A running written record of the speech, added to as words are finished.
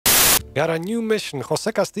Got a new mission.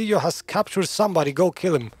 Jose Castillo has captured somebody. Go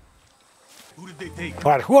kill him. Who did they take?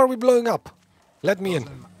 Alright, who are we blowing up? Let me in.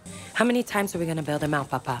 How many times are we gonna bail them out,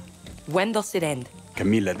 Papa? When does it end?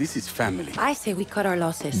 Camila, this is family. I say we cut our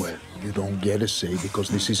losses. Well, you don't get a say because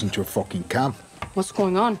this isn't your fucking camp. What's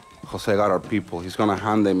going on? Jose got our people. He's gonna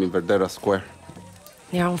hand them in Verdera Square.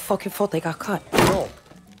 Their own fucking fault they got cut. No,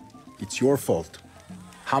 it's your fault.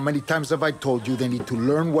 How many times have I told you they need to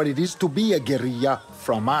learn what it is to be a guerrilla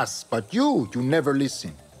from us? But you never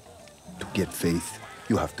listen. To get faith,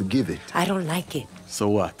 you have to give it. I don't like it. So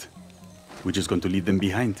what? We're just going to leave them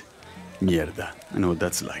behind? Mierda. I know what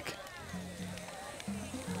that's like.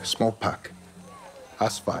 A small pack.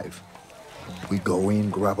 Us 5. We go in,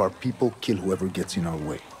 grab our people, kill whoever gets in our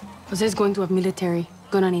way. Jose's going to have military.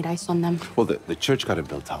 Gonna need eyes on them. Well, the church got a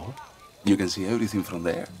bell tower. You can see everything from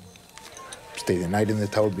there. Stay the night in the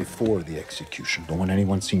tower before the execution. Don't want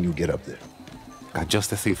anyone seeing you get up there. Got just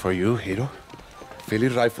the thing for you, hero. Philly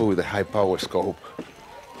rifle with a high-power scope.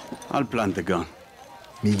 I'll plant the gun.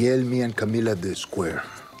 Miguel, me, and Camila at the square.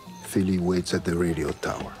 Philly waits at the radio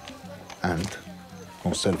tower. And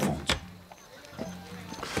no cell phones.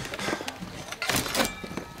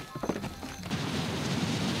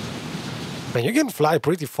 Man, you can fly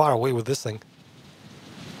pretty far away with this thing.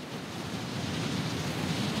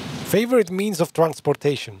 Favorite means of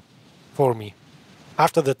transportation for me.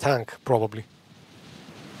 After the tank, probably.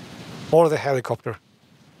 Or the helicopter.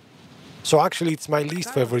 So actually, it's my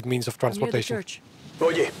least favorite means of transportation.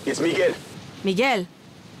 Oye, it's Miguel. Miguel,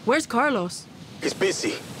 where's Carlos? He's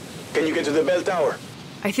busy. Can you get to the bell tower?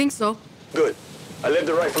 I think so. Good. I left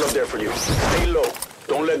the rifle up there for you. Stay low.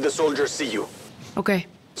 Don't let the soldiers see you. Okay.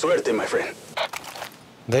 Suerte, my friend.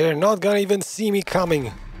 They're not gonna even see me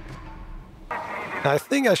coming. I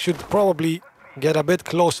think I should probably get a bit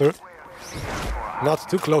closer. Not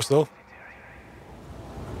too close, though.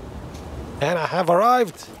 And I have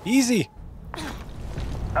arrived. Easy.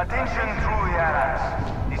 Attention, true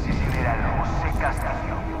Yara'll. This is General Jose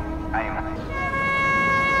Castillo. I am...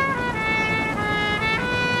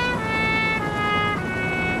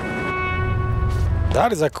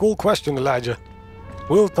 That is a cool question, Elijah.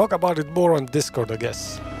 We'll talk about it more on Discord, I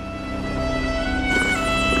guess.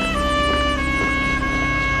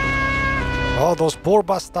 Oh, those poor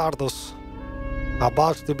bastardos.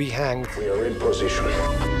 About to be hanged. We are in position.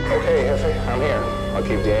 Okay, Jefe, I'm here. I'll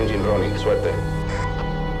keep the engine running. Suerte.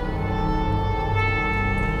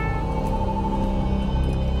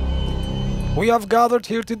 We have gathered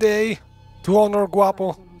here today to honor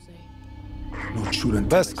Guapo, No shooting.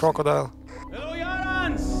 best crocodile. Hello,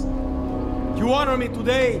 Yarans! You honor me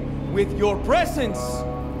today with your presence,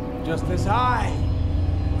 just as I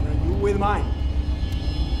honor you with mine.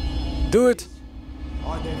 Do it.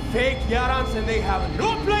 Are they fake Yarans and they have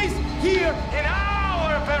no place here in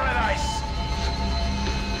our paradise?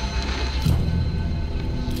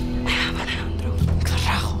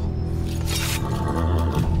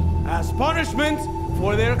 As punishment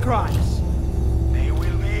for their crimes, they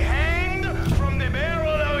will be hanged from the barrel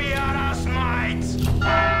of Yara's might.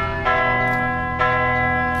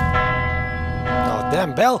 Oh,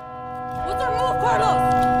 damn, Bell. What's our move,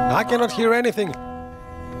 Carlos? I cannot hear anything.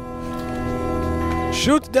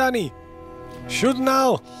 Shoot, Danny. Shoot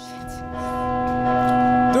now.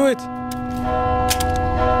 Do it.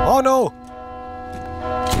 Oh, no.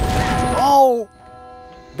 Oh.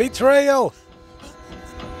 Betrayal.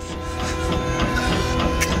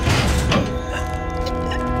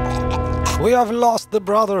 We have lost the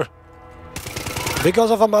brother because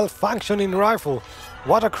of a malfunctioning rifle.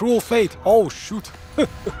 What a cruel fate. Oh, shoot.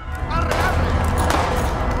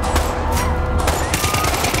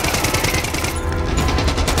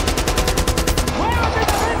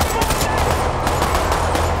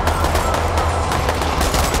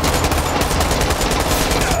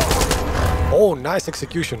 Oh, nice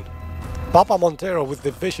execution. Papa Montero with the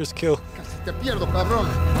vicious kill.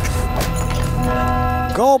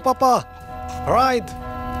 Go, Papa! Ride!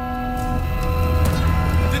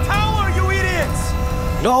 The tower, you idiots!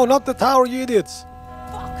 No, not the tower, you idiots!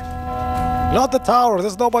 Fuck! Not the tower,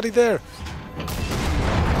 there's nobody there.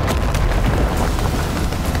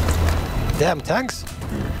 Damn tanks.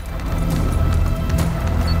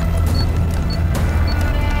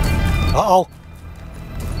 Uh-oh.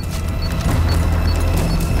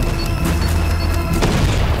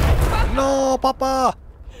 No, Papa!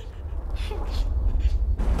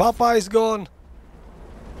 Papa is gone.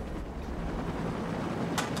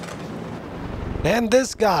 And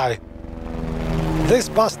this guy. This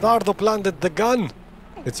bastardo planted the gun.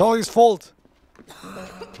 It's all his fault.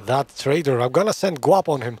 That traitor. I'm gonna send Guap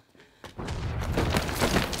on him.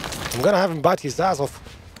 I'm gonna have him bite his ass off.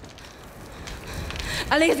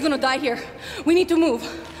 Ale is gonna die here. We need to move.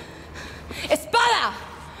 Espada!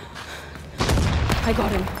 I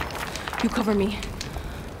got him. You cover me.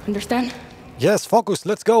 Understand? Yes, focus,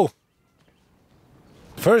 let's go.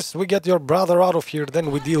 First we get your brother out of here,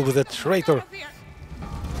 then we deal with the traitor.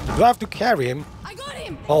 Do I have to carry him? I got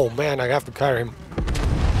him! Oh man, I have to carry him.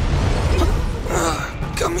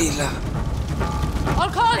 Camila.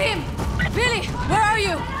 I'll call him! Billy, where are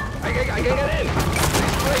you? I can get in.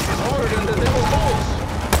 This place is harder than the devil balls.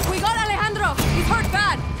 We got Alejandro. He's hurt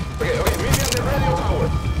bad. Okay, meet me at the radio tower.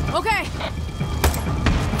 Okay.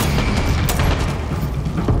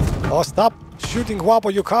 Oh, stop shooting, Guapo,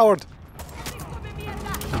 you coward.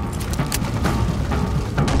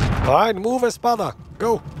 Alright, move, Espada.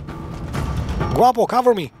 Go. Guapo,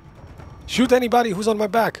 cover me. Shoot anybody who's on my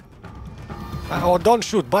back. Or don't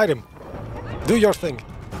shoot, bite him. Do your thing.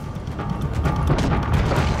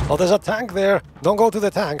 Oh, there's a tank there. Don't go to the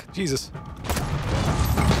tank. Jesus.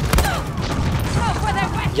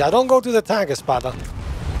 Yeah, don't go to the tank, Espada.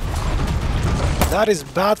 That is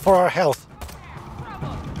bad for our health.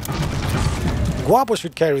 Guapo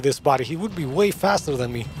should carry this body. He would be way faster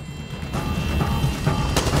than me.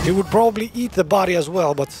 He would probably eat the body as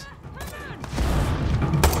well, but...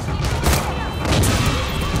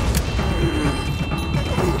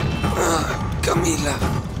 Camila.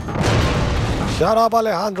 Shut up,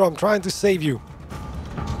 Alejandro. I'm trying to save you.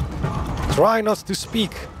 Try not to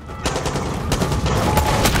speak.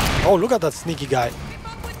 Oh, look at that sneaky guy.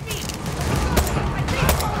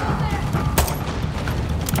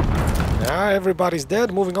 Yeah, everybody's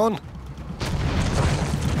dead. Moving on.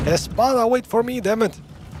 Espada, wait for me, damn it.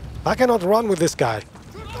 I cannot run with this guy.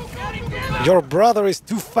 Your brother is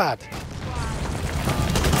too fat.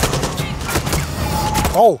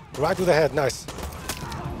 Oh, right to the head. Nice.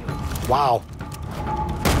 Wow.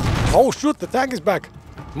 Oh, shoot. The tank is back.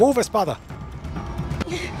 Move, Espada.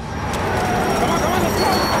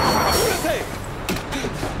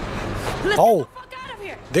 Oh,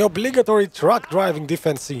 the obligatory truck driving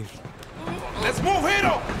defense scene. Let's move,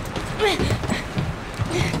 Hero!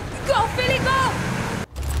 Go, Billy, go!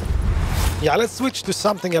 Yeah, let's switch to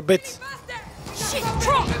something a bit. Shit,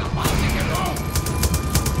 truck!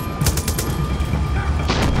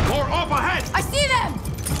 More up ahead! I see them!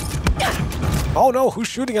 Oh no, who's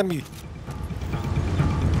shooting at me?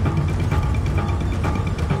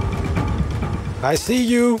 I see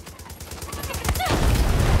you.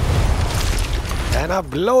 And I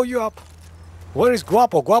blow you up. Where is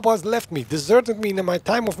Guapo? Guapo has left me, deserted me in my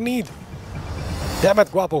time of need. Damn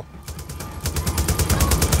it, Guapo.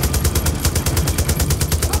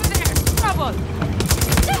 Over there! Trouble!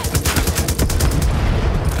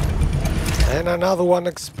 And another one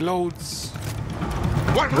explodes.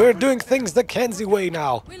 We're doing things the Kenzie way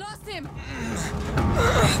now. We lost him!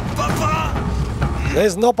 Papa!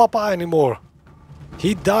 There's no Papa anymore.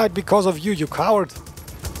 He died because of you, you coward.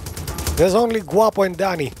 There's only Guapo and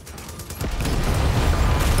Danny.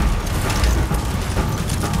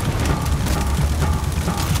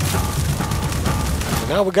 And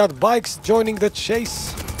now we got bikes joining the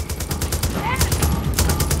chase.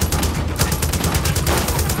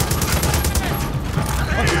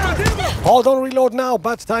 Oh, don't reload now.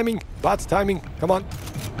 Bad timing. Bad timing. Come on.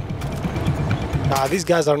 Ah, these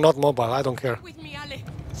guys are not mobile. I don't care. With me, Ale.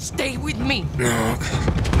 Stay with me. No, okay.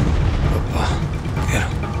 Papa, yeah.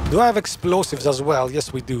 Do I have explosives as well?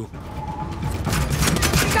 Yes, we do.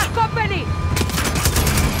 Got company!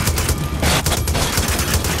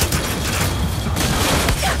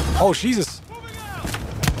 Oh, Jesus.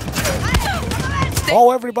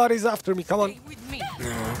 Oh, everybody's after me. Come on. Stay with me.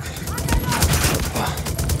 No, okay. Papa,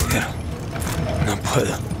 yeah. No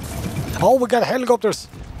puedo. Oh, we got helicopters.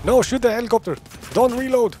 No, shoot the helicopter. Don't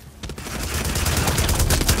reload.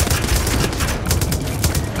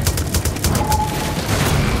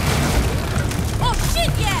 Oh,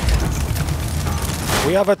 shit, yeah!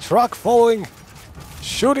 We have a truck following.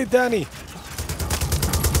 Shoot it, Danny.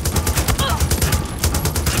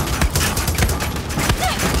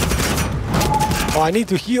 Oh, I need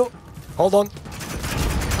to heal. Hold on.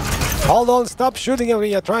 Hold on, stop shooting at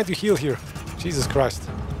me. I'm trying to heal here. Jesus Christ.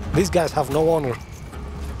 These guys have no honor.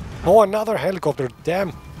 Oh, another helicopter.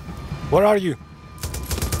 Damn. Where are you?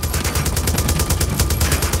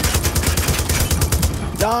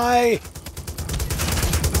 Die!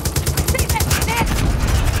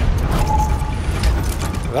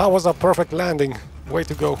 That was a perfect landing. Way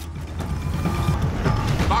to go.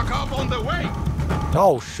 Back up on the way!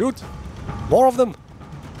 Oh, shoot. More of them.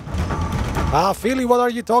 Ah, Philly, what are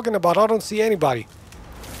you talking about? I don't see anybody.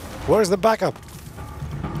 Where's the backup?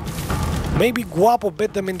 Maybe Guapo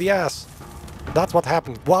bit them in the ass. That's what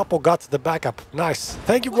happened. Guapo got the backup. Nice.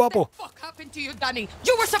 Thank you, Guapo. What the fuck happened to you, Danny?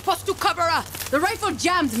 You were supposed to cover us! The rifle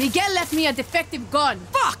jammed. Miguel left me a defective gun.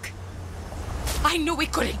 Fuck! I knew we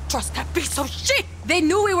couldn't trust that piece of shit! They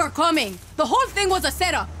knew we were coming. The whole thing was a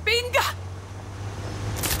setup. Binga!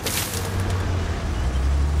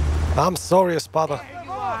 I'm sorry, Espada.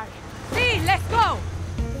 See, let's go!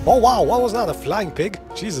 Oh wow, what was that? A flying pig?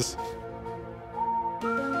 Jesus.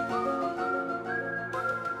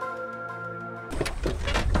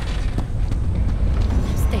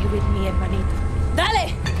 Stay with me, hermanito.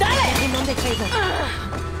 Dale! Dale! Him on the table.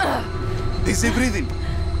 Is he breathing?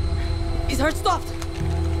 His heart stopped.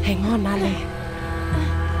 Hang on, Ale.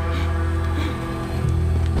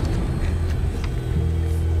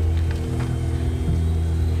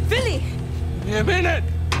 Billy! A minute!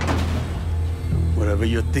 Whatever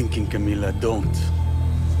you're thinking, Camila, don't.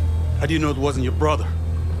 How do you know it wasn't your brother?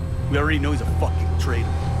 We already know he's a fucking traitor.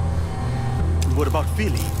 And what about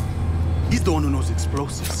Philly? He's the one who knows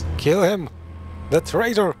explosives. Kill him. The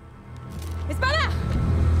traitor. Espada!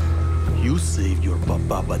 You saved your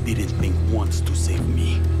papa, but didn't think once to save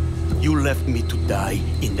me. You left me to die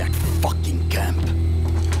in that fucking camp.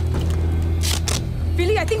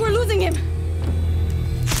 Billy, I think we're losing him.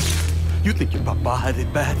 You think your papa had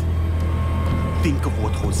it bad? Think of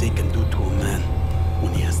what Jose can do to a man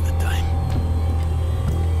when he has the time.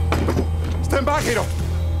 Stand back, Hiro!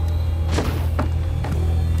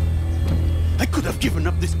 I could have given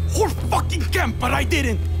up this whole fucking camp, but I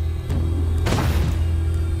didn't!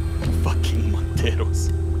 Fucking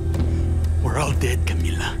Monteros. We're all dead,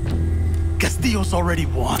 Camila. Castillo's already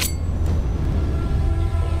won.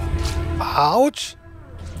 Ouch.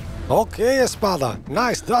 Okay, Espada.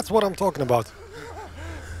 Nice, that's what I'm talking about.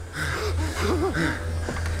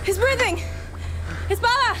 He's breathing!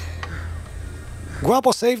 Espada!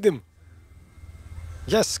 Guapo saved him.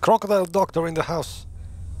 Yes, crocodile doctor in the house.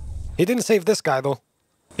 He didn't save this guy, though.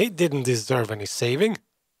 He didn't deserve any saving.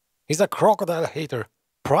 He's a crocodile hater.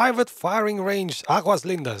 Private firing range, Aguas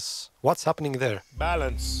Lindas. What's happening there?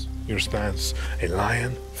 Balance your stance. A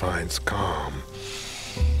lion finds calm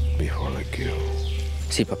before the kill.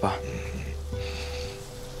 Sí, papá.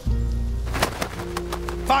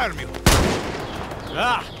 Fire me!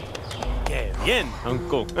 Ah! Que bien,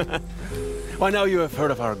 uncle. Well, now you have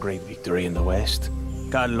heard of our great victory in the West.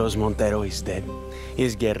 Carlos Montero is dead.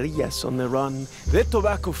 His guerrillas on the run. The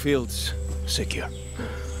tobacco fields secure.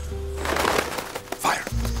 Fire!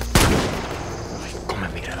 Come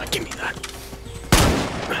on, Miguel, give me that.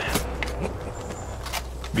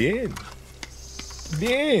 Bien.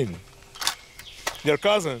 Bien. Your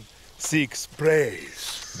cousin seeks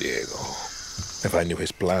praise, Diego. If I knew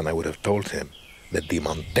his plan, I would have told him that the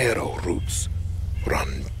Montero roots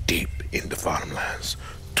run deep in the farmlands.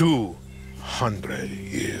 200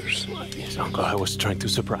 years. Yes, uncle, I was trying to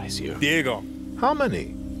surprise you. Diego, how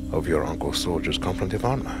many of your uncle's soldiers come from the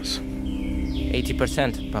farmlands?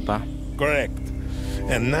 80%, Papa. Correct.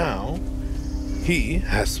 And now, he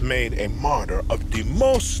has made a martyr of the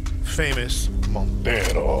most famous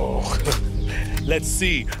Montero. Let's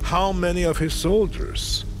see how many of his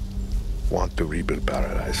soldiers want to rebuild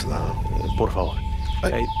paradise now. Por favor.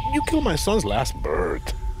 You killed my son's last bird.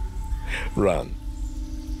 Run.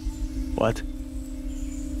 What?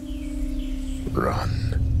 Run.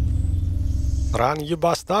 Run, you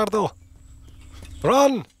bastardo.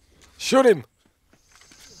 Run! Shoot him.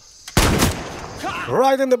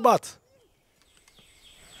 Right in the butt.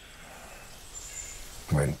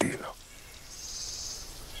 Mentilo.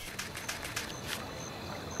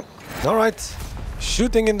 Alright.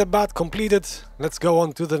 Shooting in the butt completed. Let's go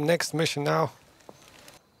on to the next mission now.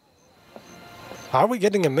 Are we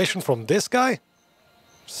getting a mission from this guy?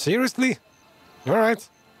 Seriously? Alright.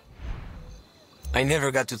 I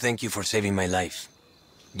never got to thank you for saving my life.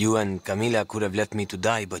 You and Camila could have left me to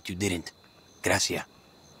die, but you didn't. Gracias.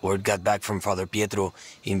 Word got back from Father Pietro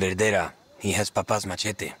in Verdera. He has Papa's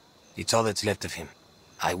machete. It's all that's left of him.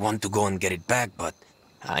 I want to go and get it back, but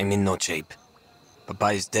I'm in no shape.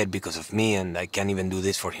 Papa is dead because of me, and I can't even do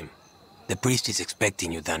this for him. The priest is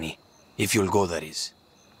expecting you, Danny. If you'll go, that is.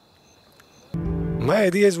 My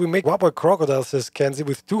idea is we make Guapo a crocodile, says Kenzie,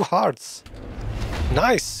 with 2 hearts.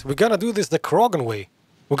 Nice! We're gonna do this the Krogan way.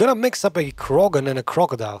 We're gonna mix up a Krogan and a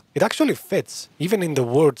crocodile. It actually fits, even in the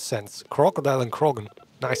word sense. Crocodile and Krogan.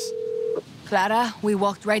 Nice. Clara, we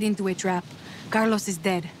walked right into a trap. Carlos is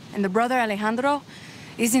dead, and the brother Alejandro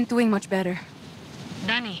isn't doing much better.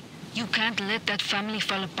 Danny, you can't let that family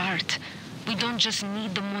fall apart. We don't just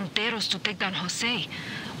need the Monteros to take down Jose.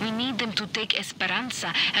 We need them to take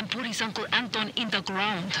Esperanza and put his Uncle Anton in the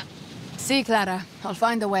ground. See, Clara, I'll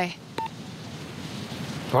find a way.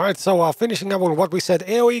 Alright, so finishing up on what we said.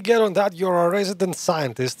 AoE, get on that. You're a resident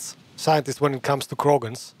scientist when it comes to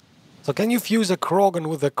Krogans. So can you fuse a Krogan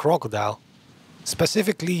with a crocodile?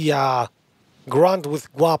 Specifically, Grunt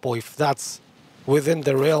with Guapo, if that's within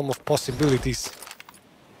the realm of possibilities.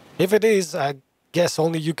 If it is, I guess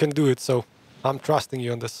only you can do it, so I'm trusting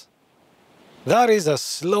you on this. That is a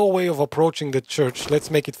slow way of approaching the church. Let's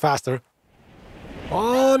make it faster.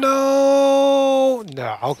 Oh no!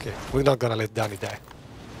 No, okay. We're not gonna let Danny die.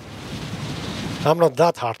 I'm not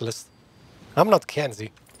that heartless. I'm not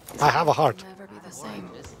Kenzie. I have a heart. Never be the same.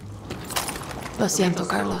 Lo siento,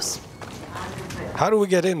 Carlos. How do we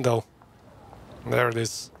get in, though? There it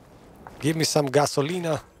is. Give me some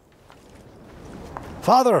gasolina.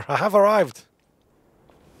 Father, I have arrived.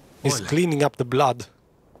 He's cleaning up the blood.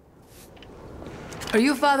 Are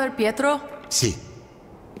you Father Pietro? Si.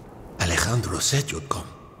 Alejandro said you'd come.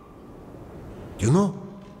 You know,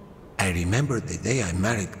 I remember the day I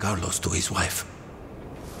married Carlos to his wife.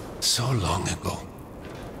 So long ago.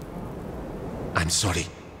 I'm sorry.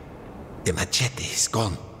 The machete is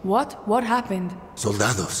gone. What? What happened?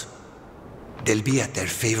 Soldados. They'll be at their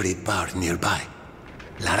favorite bar nearby.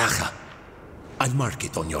 La Raja. I'll mark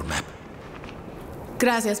it on your map.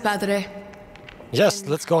 Gracias, Padre. Yes,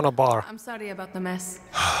 let's go on a bar. I'm sorry about the mess.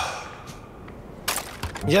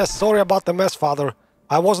 Yes, sorry about the mess, Father.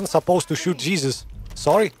 I wasn't supposed to shoot Jesus.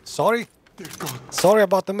 Sorry, sorry. Sorry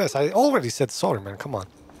about the mess. I already said sorry, man. Come on.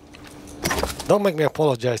 Don't make me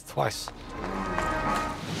apologize twice.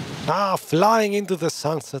 Ah, flying into the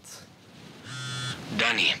sunset.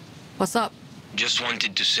 Danny. What's up? Just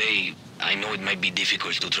wanted to say, I know it might be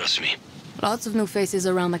difficult to trust me. Lots of new faces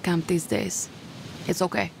around the camp these days. It's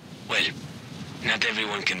okay. Well, not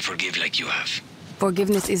everyone can forgive like you have.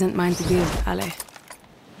 Forgiveness isn't mine to give, Ale.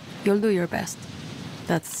 You'll do your best.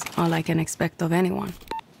 That's all I can expect of anyone.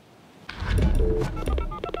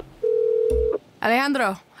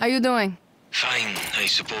 Alejandro, how you doing? Fine, I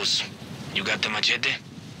suppose. You got the machete?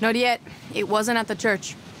 Not yet. It wasn't at the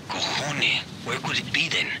church. Cojone, where could it be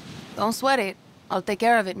then? Don't sweat it. I'll take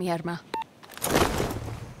care of it, mi herma.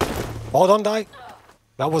 Oh, don't die.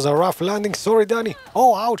 That was a rough landing. Sorry, Danny.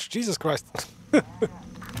 Oh, ouch. Jesus Christ.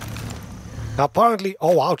 Apparently...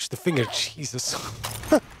 Oh, ouch. The finger. Jesus.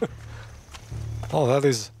 Oh, that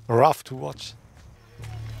is rough to watch.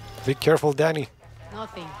 Be careful, Danny.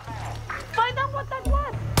 Nothing. Find out what that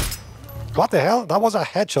was. What the hell? That was a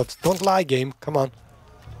headshot. Don't lie, game. Come on.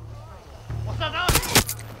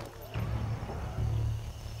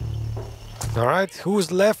 Alright,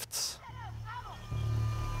 who's left?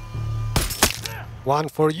 One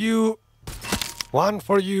for you. One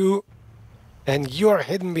for you. And you are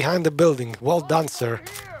hidden behind the building. Well done, sir.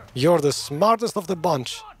 You're the smartest of the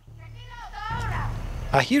bunch.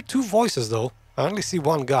 I hear two voices, though. I only see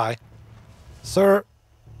one guy. Sir,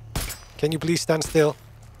 can you please stand still?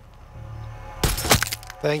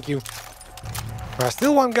 Thank you. There's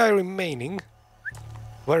still one guy remaining.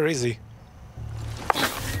 Where is he?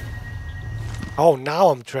 Oh, now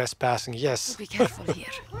I'm trespassing, yes. Be careful here.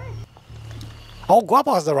 Oh,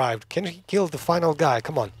 Guapo has arrived. Can he kill the final guy?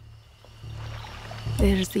 Come on.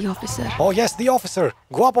 There's the officer. Oh, yes, the officer.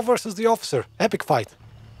 Guapo versus the officer. Epic fight.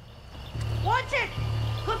 Watch it!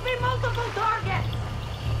 Could be multiple targets!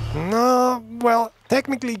 No, well,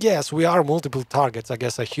 technically, yes, we are multiple targets. I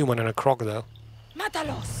guess a human and a crocodile.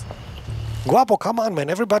 Matalos! Guapo, come on, man.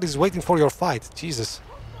 Everybody's waiting for your fight. Jesus.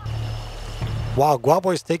 Wow,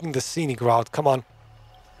 Guapo is taking the scenic route. Come on.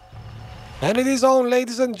 And it is on,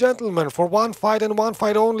 ladies and gentlemen, for one fight and one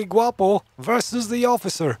fight only, Guapo versus the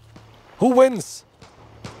officer. Who wins?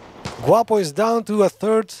 Guapo is down to a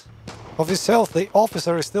third of his health. The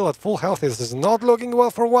officer is still at full health. This is not looking well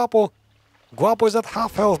for Guapo. Guapo is at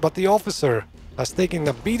half health, but the officer has taken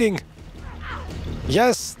a beating.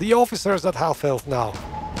 Yes, the officer is at half health now.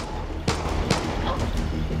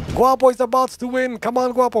 Guapo is about to win. Come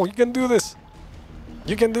on, Guapo, you can do this.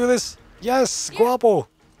 You can do this. Yes, Guapo.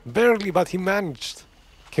 Barely, but he managed.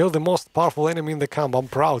 Killed the most powerful enemy in the camp. I'm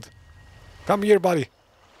proud. Come here, buddy.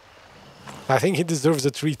 I think he deserves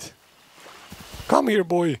a treat. Come here,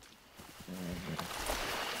 boy.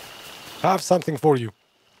 I have something for you.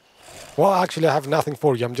 Well, actually, I have nothing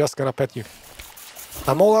for you. I'm just gonna pet you.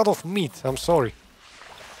 I'm all out of meat. I'm sorry.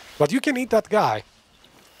 But you can eat that guy.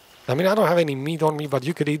 I mean, I don't have any meat on me, but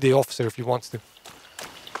you could eat the officer if you want to.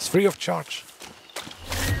 It's free of charge.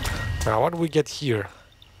 Now, what do we get here?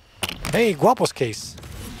 Hey, Guapo's case.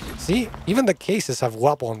 See? Even the cases have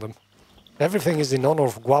Guapo on them. Everything is in honor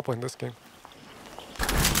of Guapo in this game.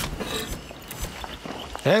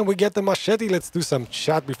 And we get the machete. Let's do some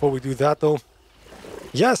chat before we do that, though.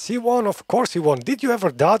 Yes, he won. Of course he won. Did you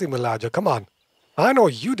ever doubt him, Elijah? Come on. I know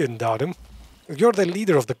you didn't doubt him. You're the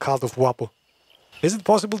leader of the cult of Guapo. Is it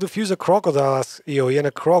possible to fuse a crocodile, asks EOE, and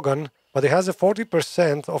a krogan, but it has a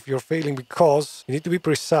 40% of your failing because you need to be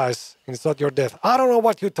precise and it's not your death? I don't know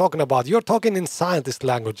what you're talking about. You're talking in scientist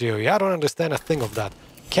language, EOE. I don't understand a thing of that.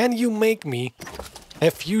 Can you make me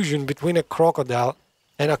a fusion between a crocodile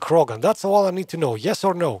and a krogan? That's all I need to know. Yes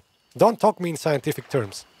or no? Don't talk me in scientific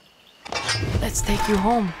terms. Let's take you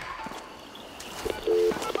home.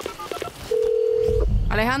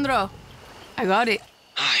 Alejandro, I got it.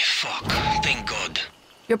 Ay, fuck. Thank God.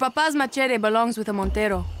 Your papa's machete belongs with a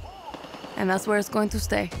Montero. And that's where it's going to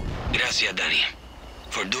stay. Gracias, Danny.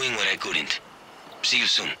 For doing what I couldn't. See you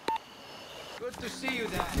soon. Good to see you,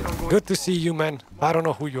 Dad. Good to see you, man. I don't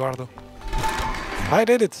know who you are, though. I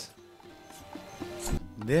did it.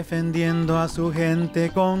 Defendiendo a su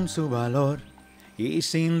gente con su valor y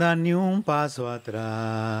sin dar ni un paso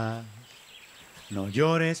atrás. No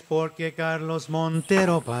llores porque Carlos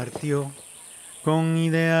Montero partió con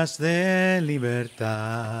ideas de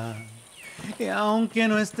libertad. Y aunque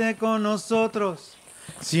no esté con nosotros,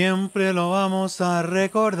 siempre lo vamos a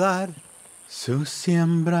recordar. Su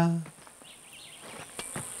siembra.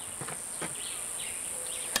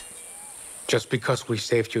 Just because we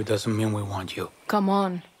saved you doesn't mean we want you. Come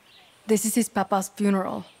on. This is his papa's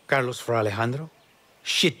funeral. Carlos for Alejandro?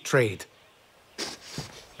 Shit trade.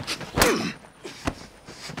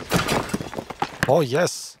 Oh,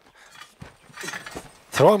 yes.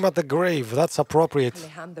 Throw him at the grave. That's appropriate.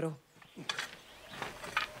 Alejandro.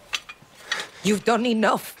 You've done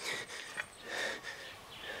enough.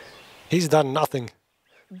 He's done nothing.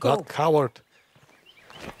 Go. That coward.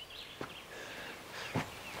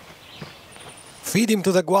 Feed him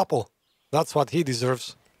to the Guapo. That's what he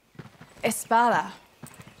deserves. Espada.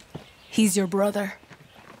 He's your brother.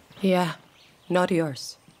 Yeah, not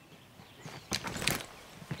yours.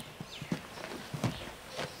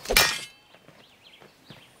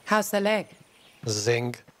 How's the leg?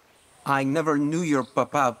 Zing. I never knew your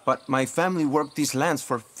papa, but my family worked these lands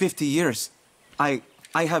for 50 years. I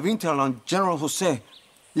have intel on General Jose.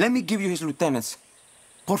 Let me give you his lieutenants.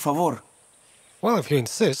 Por favor. Well, if you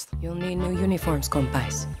insist. You'll need new uniforms,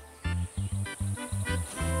 compais.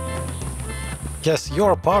 Yes,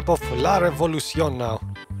 you're part of La Revolucion now.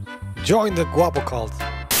 Join the Guapo cult.